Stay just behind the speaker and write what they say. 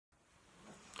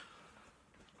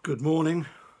Good morning,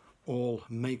 all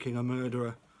Making a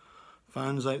Murderer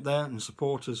fans out there and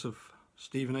supporters of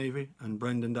Stephen Avery and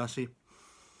Brendan Dassey.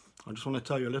 I just want to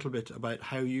tell you a little bit about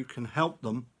how you can help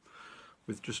them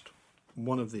with just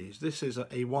one of these. This is a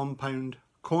 £1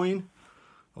 coin.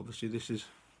 Obviously this is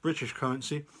British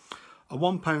currency. A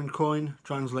 £1 coin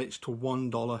translates to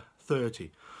 $1.30.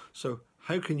 So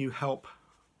how can you help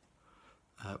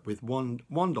with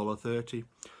 $1.30?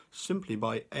 Simply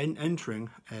by entering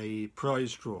a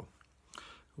prize draw.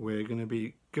 We're going to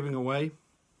be giving away,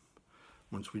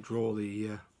 once we draw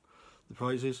the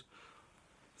prizes,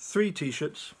 3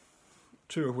 t-shirts,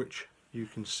 2 of which you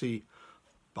can see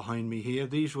behind me here.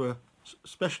 These were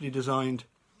specially designed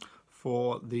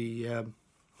for the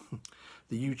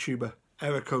YouTuber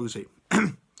Ericozy.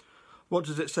 What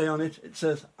does it say on it? It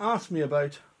says, "Ask me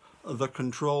about the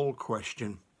control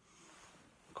question."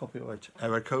 Copyright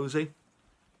Ericozy.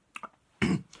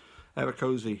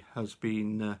 Ericozy has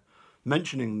been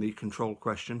mentioning the control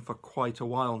question for quite a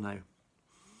while now.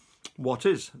 What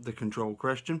is the control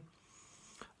question?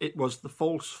 It was the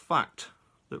false fact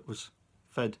that was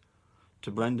fed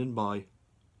to Brendan by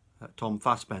Tom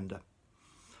Fassbender.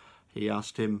 He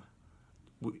asked him,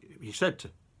 he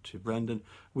said to Brendan,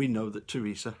 "We know that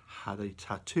Teresa had a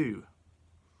tattoo.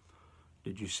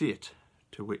 Did you see it?"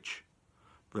 To which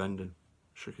Brendan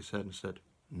shook his head and said,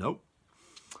 "No."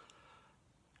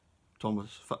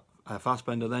 Thomas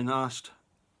Fassbender then asked,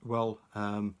 "Well,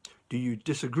 do you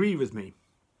disagree with me?"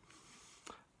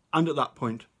 And at that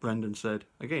point, Brendan said,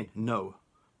 again, "No,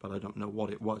 but I don't know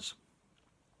what it was."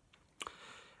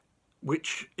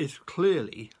 Which is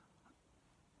clearly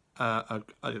a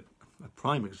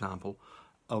prime example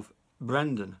of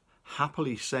Brendan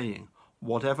happily saying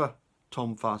whatever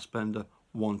Tom Fassbender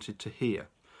wanted to hear.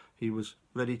 He was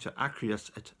ready to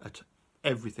acquiesce at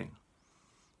everything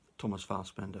Thomas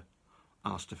Fassbender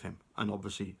asked of him, and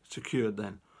obviously secured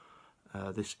then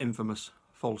this infamous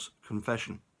false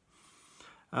confession.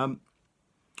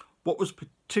 What was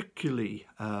particularly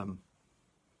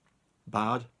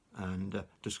bad and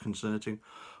disconcerting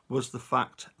was the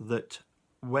fact that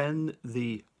when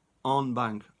the en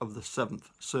banc of the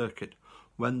 7th Circuit,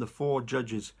 when the 4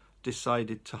 judges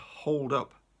decided to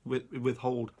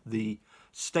withhold the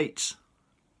state's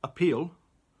appeal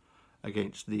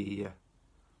against the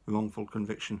wrongful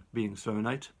conviction being thrown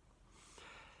out,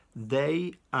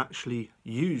 they actually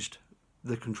used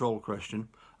the control question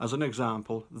as an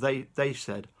example, they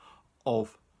said,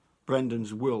 of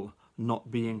Brendan's will not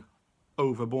being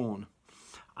overborne.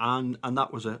 And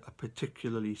that was a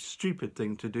particularly stupid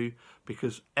thing to do,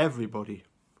 because everybody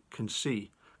can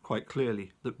see quite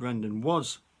clearly that Brendan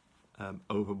was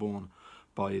overborne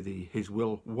by his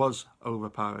will was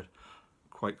overpowered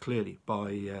quite clearly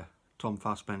by Tom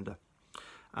Fassbender.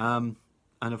 And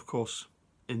of course,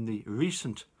 in the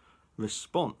recent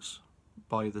response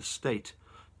by the state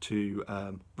to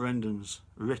Brendan's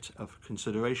writ of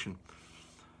consideration,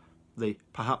 they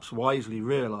perhaps wisely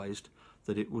realised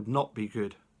that it would not be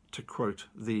good to quote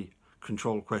the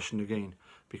control question again,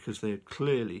 because they had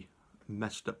clearly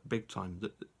messed up big time.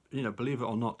 That, you know, believe it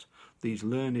or not, these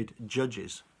learned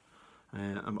judges,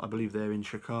 I believe they're in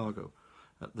Chicago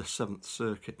at the 7th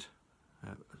Circuit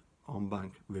en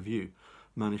banc review,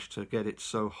 managed to get it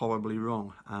so horribly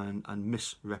wrong and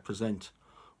misrepresent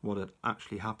what had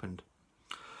actually happened.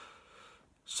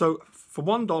 So for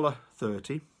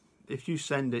 $1.30, if you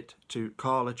send it to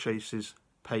Carla Chase's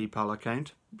PayPal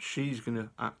account, she's going to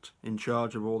act in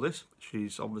charge of all this.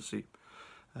 She's obviously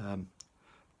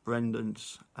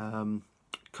Brendan's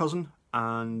cousin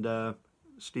and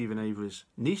Stephen Avery's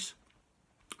niece,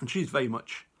 and she's very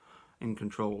much in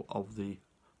control of the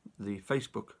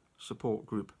Facebook support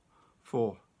group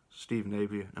for Stephen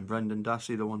Avery and Brendan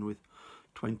Dassey, the one with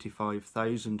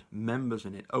 25,000 members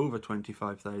in it, over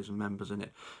 25,000 members in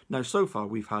it. Now, so far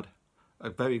we've had a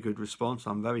very good response.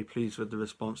 I'm very pleased with the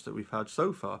response that we've had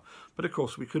so far, but of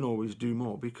course we can always do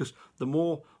more, because the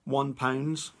more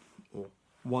 £1 or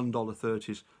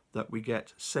 $1.30s that we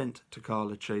get sent to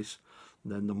Carla Chase,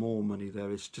 then the more money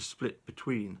there is to split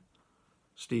between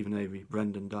Stephen Avery,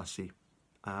 Brendan Dassey,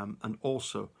 and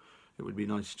also it would be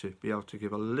nice to be able to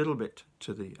give a little bit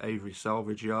to the Avery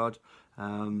Salvage Yard.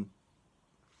 A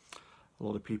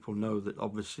lot of people know that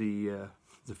obviously the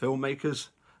filmmakers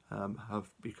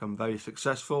have become very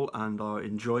successful and are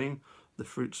enjoying the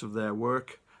fruits of their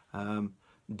work.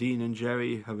 Dean and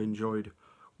Jerry have enjoyed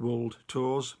world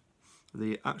tours.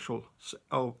 The actual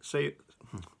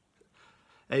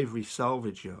Avery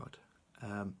Salvage Yard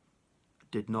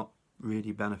did not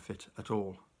really benefit at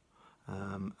all.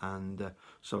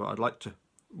 So I'd like to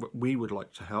we would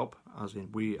like to help, as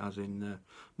in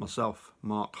myself,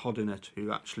 Mark Hodinet,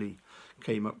 who actually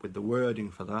came up with the wording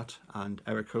for that, and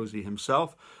Eric Hosey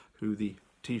himself, who the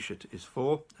t-shirt is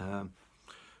for.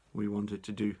 We wanted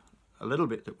to do a little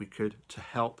bit that we could to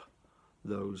help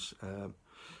those.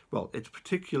 Well, it's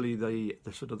particularly the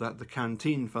sort of the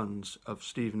canteen funds of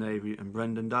Stephen Avery and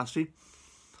Brendan Dassey,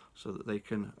 so that they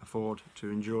can afford to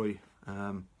enjoy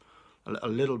a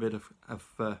little bit of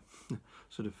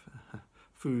sort of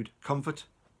food comfort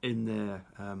in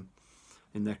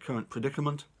their current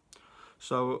predicament.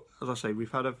 So, as I say,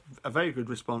 we've had a very good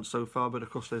response so far, but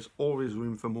of course there's always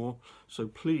room for more. So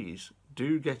please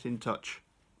do get in touch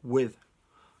with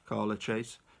Carla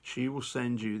Chase. She will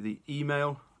send you the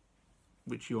email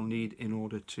which you'll need in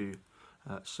order to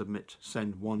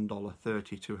send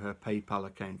 $1.30 to her PayPal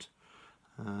account.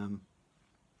 And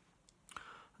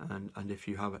if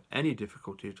you have any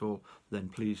difficulty at all, then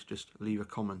please just leave a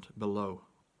comment below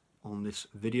on this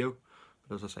video.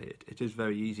 But as I say, it is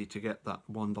very easy to get that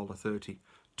 $1.30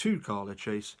 to Carla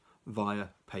Chase via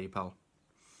PayPal.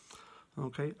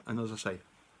 Okay, and as I say,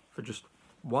 for just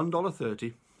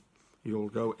 $1.30, you'll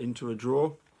go into a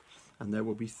draw, and there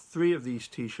will be 3 of these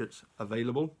t-shirts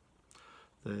available.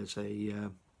 There's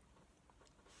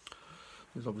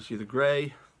obviously the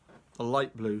grey, the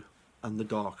light blue, and the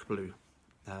dark blue.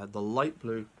 The light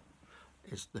blue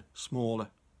is the smaller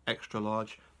extra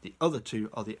large. The other 2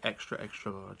 are the extra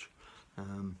large.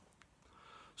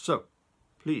 So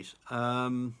please,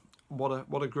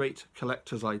 what a great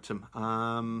collector's item.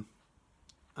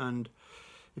 And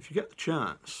if you get the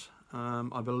chance,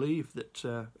 I believe that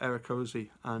Eric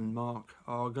Hosey and Mark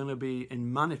are going to be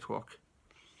in Manitowoc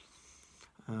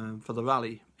for the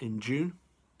rally in June,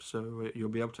 so you'll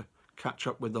be able to catch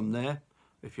up with them there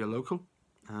if you're local.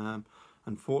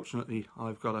 Unfortunately,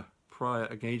 I've got a prior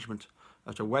engagement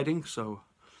at a wedding, so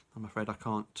I'm afraid I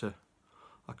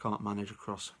can't manage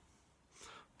across.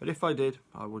 But if I did,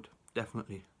 I would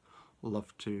definitely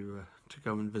love to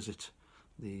go and visit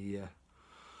the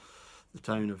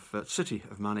town of city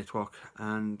of Manitowoc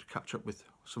and catch up with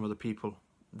some of the people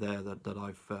there that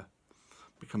I've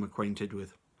become acquainted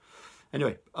with.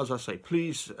 Anyway, as I say,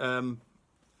 please,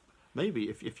 maybe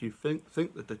if you think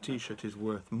that the t-shirt is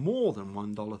worth more than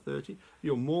 $1.30,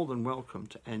 you're more than welcome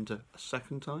to enter a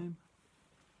second time,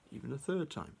 even a third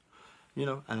time, you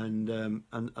know, and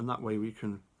that way we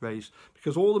can raise,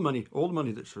 because all the money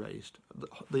that's raised,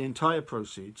 the entire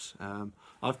proceeds,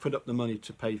 I've put up the money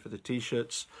to pay for the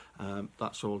t-shirts.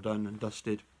 That's all done and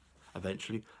dusted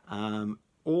eventually.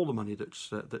 All the money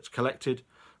that's collected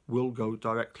will go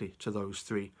directly to those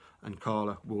 3, and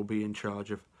Carla will be in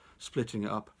charge of splitting it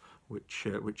up, which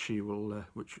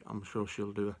I'm sure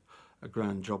she'll do a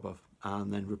grand job of,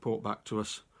 and then report back to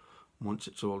us once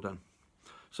it's all done.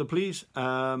 So please,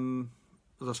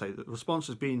 as I say, the response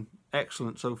has been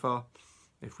excellent so far.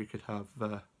 If we could have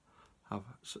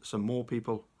some more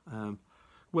people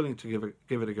willing to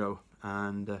give it a go,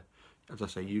 and as I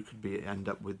say, you could end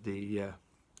up with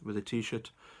a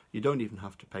t-shirt. You don't even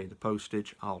have to pay the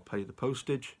postage. I'll pay the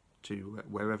postage to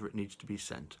wherever it needs to be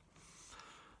sent.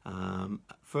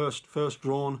 First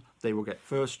drawn, they will get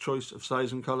first choice of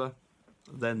size and colour,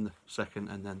 then the second,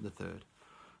 and then the third.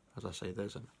 As I say,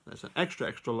 there's an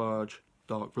extra large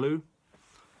dark blue,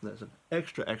 there's an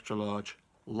extra large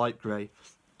light grey,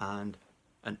 and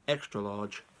an extra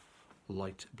large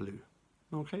light blue.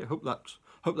 Okay, I hope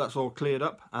that's all cleared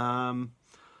up. As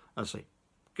I say,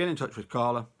 get in touch with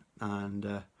Carla,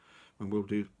 and we'll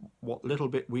do what little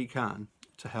bit we can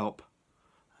to help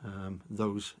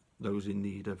those in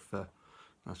need of,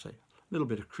 I say, a little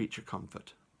bit of creature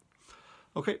comfort.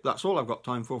 Okay, that's all I've got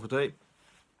time for today.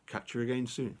 Catch you again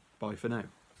soon. Bye for now.